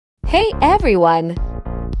Hey everyone!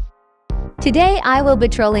 Today I will be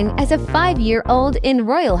trolling as a 5-year-old in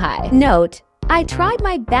Royale High. Note: I tried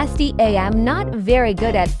my bestie. I am not very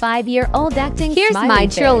good at 5-year-old acting. Here's my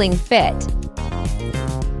trolling fit.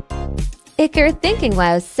 If you're thinking,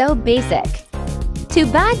 wow, so basic. Too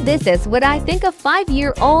bad this is what I think a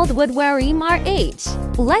 5-year-old would wear in our age.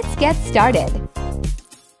 Let's get started.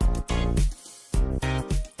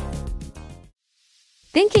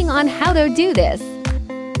 Thinking on how to do this.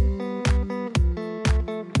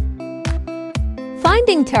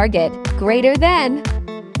 Finding target greater than.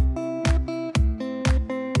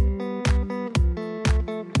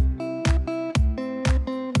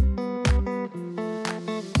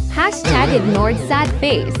 Hashtag ignored sad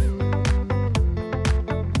face.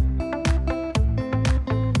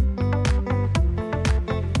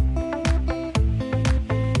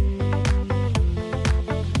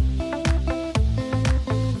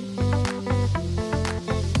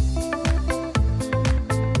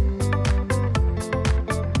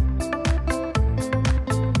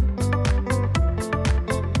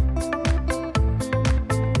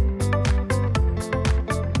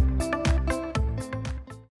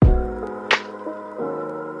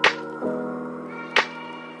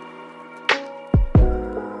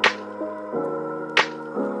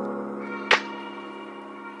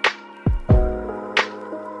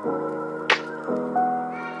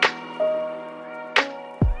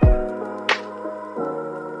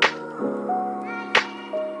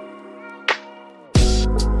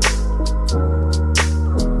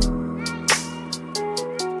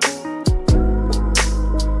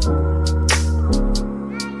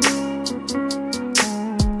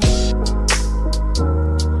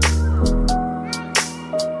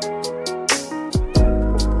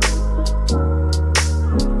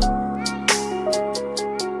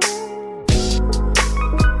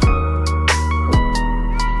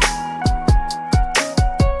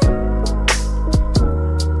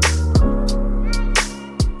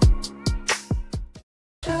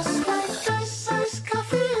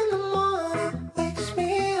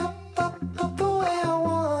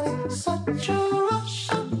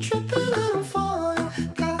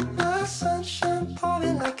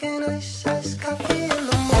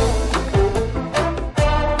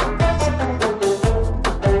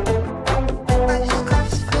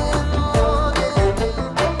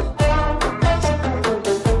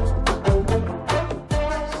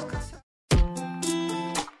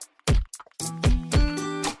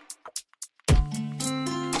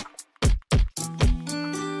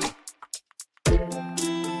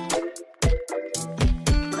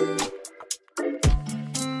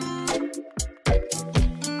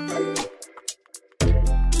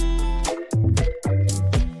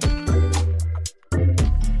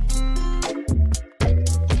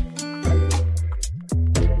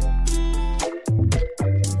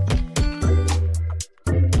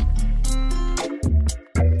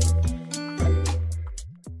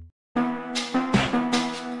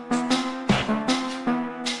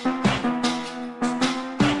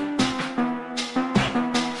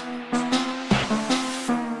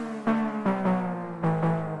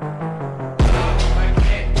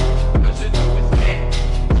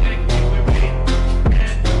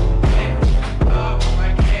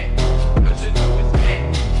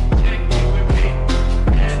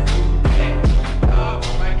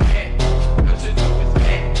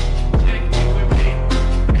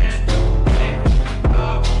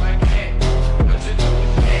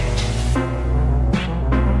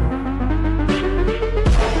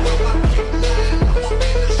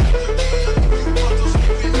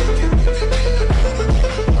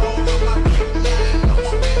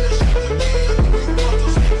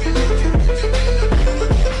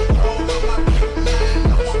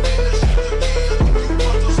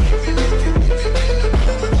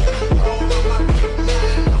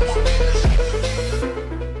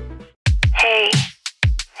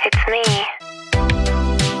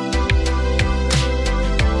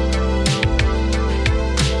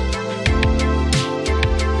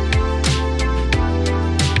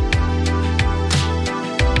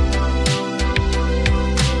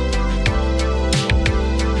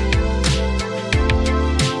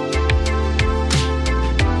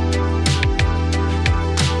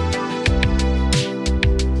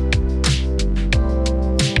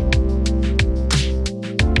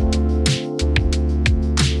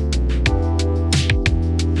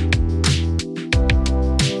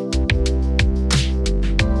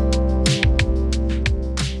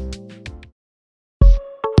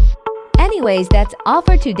 Anyways, that's all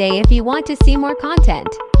for today. If you want to see more content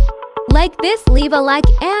like this, leave a like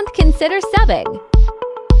and consider subbing.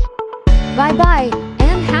 Bye bye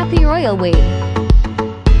and happy Royale wave.